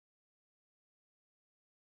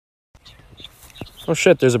Oh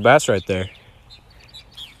shit, there's a bass right there.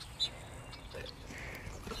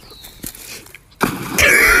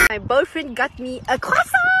 My boyfriend got me a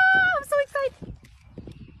croissant! I'm so excited!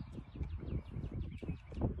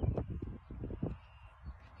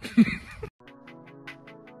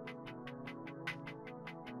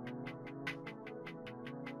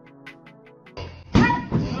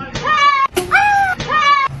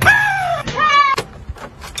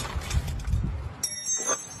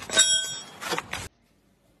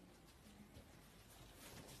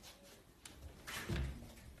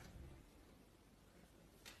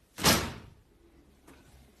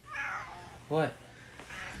 What?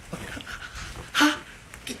 Ha!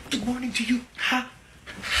 Good morning to you. Ha!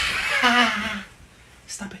 Ha!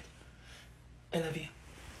 Stop it. I love you.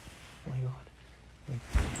 Oh my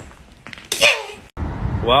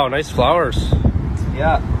god. Wow, nice flowers.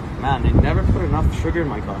 Yeah, man, they never put enough sugar in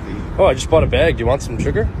my coffee. Oh, I just bought a bag. Do you want some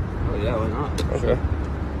sugar? Oh yeah, why not? Okay.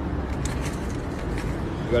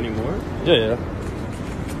 You got any more? Yeah.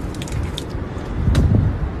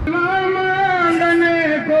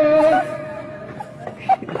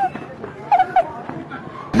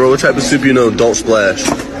 Bro, what type of soup you know don't splash?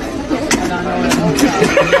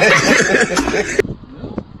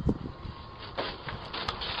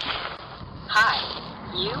 Hi,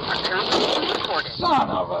 you are currently being recorded. Son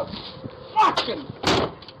of a fucking...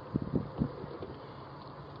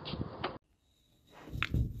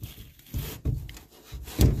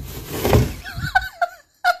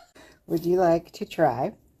 Would you like to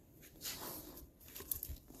try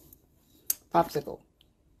popsicle?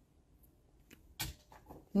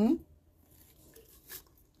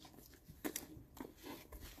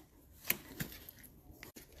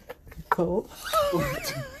 Cool.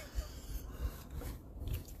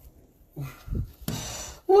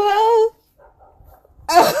 Well,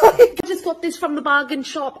 I just got this from the bargain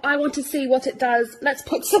shop. I want to see what it does. Let's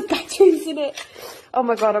put some batteries in it. Oh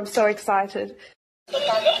my god, I'm so excited.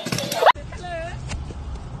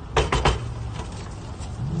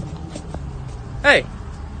 Hey,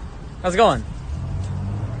 how's it going?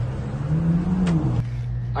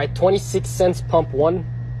 Alright, 26 cents pump one.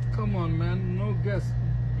 Come on, man, no gas.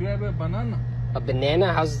 Grab a banana. A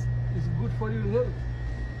banana? How's... It's good for your health.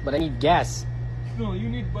 But I need gas. No, you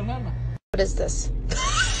need banana. What is this?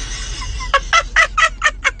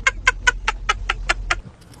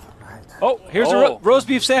 Oh, here's a roast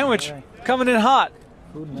beef sandwich coming in hot.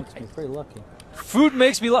 Food makes me pretty lucky. Food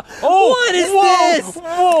makes me lucky. Oh, what is this?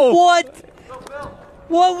 Whoa! What?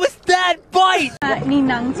 What was that bite? I'm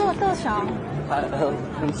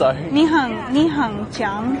sorry.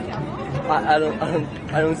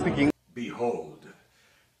 I don't speak English. Behold,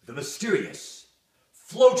 the mysterious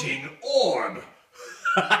floating orb.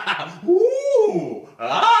 Woo!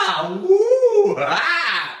 Ah! Woo!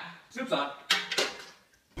 Ah! Soup's on.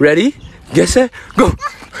 Ready? Get set, go.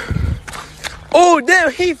 Oh,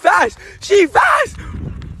 damn, he fast. She fast.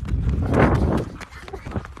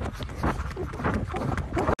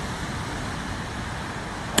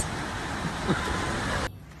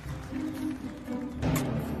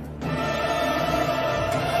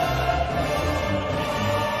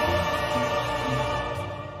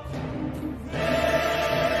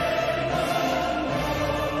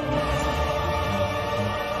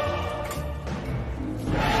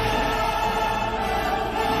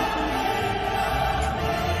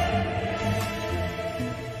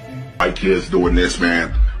 White kids doing this,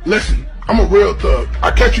 man. Listen, I'm a real thug. I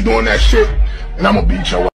catch you doing that shit, and I'm gonna beat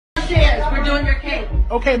your ass. Cheers, we're doing your cake.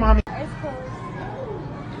 Okay, mommy.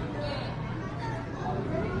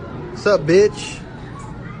 What's up, bitch?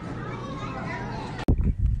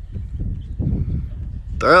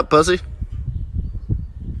 Throw up, pussy.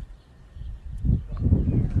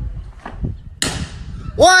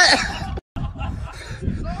 What?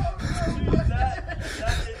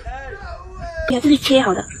 Yeah, 这是切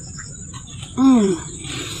好的。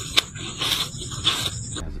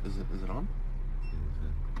Is it on?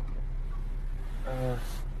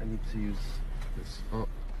 I need to use this. Oh,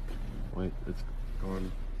 wait, it's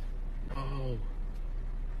gone. Oh.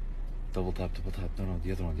 Double tap, double tap. No,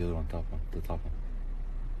 the other one, top one, the top one.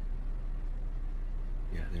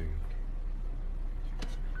 Yeah, there you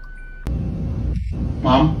go.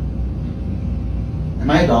 Mom? Am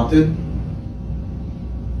I adopted?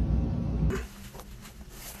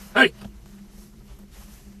 Hey!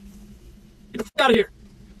 Get the f*** out of here!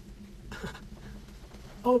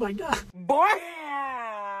 Oh my god. Boy!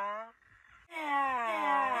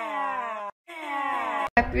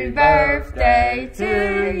 Happy birthday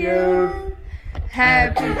to you.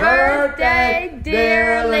 Happy birthday,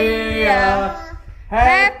 dear Leah.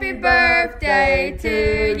 Happy birthday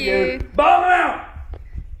to you. Ball out!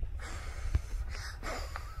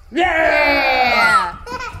 Yeah!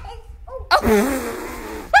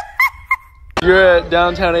 You're at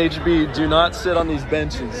downtown HB. Do not sit on these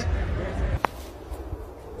benches.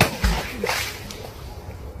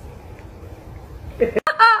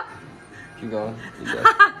 Keep going.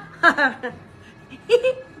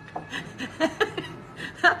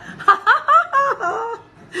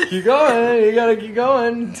 Keep going. You gotta keep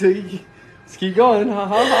going. Just keep going. Ha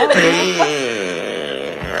ha ha.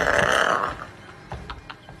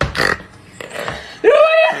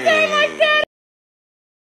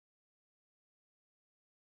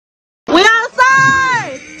 We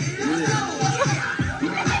outside!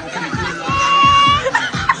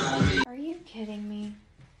 Are you kidding me?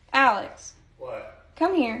 Alex. What?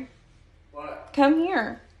 Come here. What? Come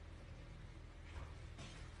here.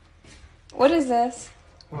 What is this?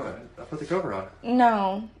 What? I put the cover on.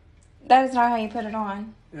 No. That is not how you put it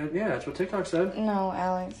on. Yeah, that's what TikTok said. No,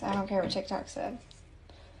 Alex. I don't care what TikTok said.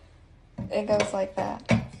 It goes like that.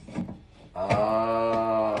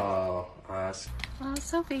 Oh. Oh,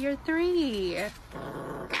 Sophie, you're 3.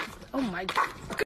 Oh my God.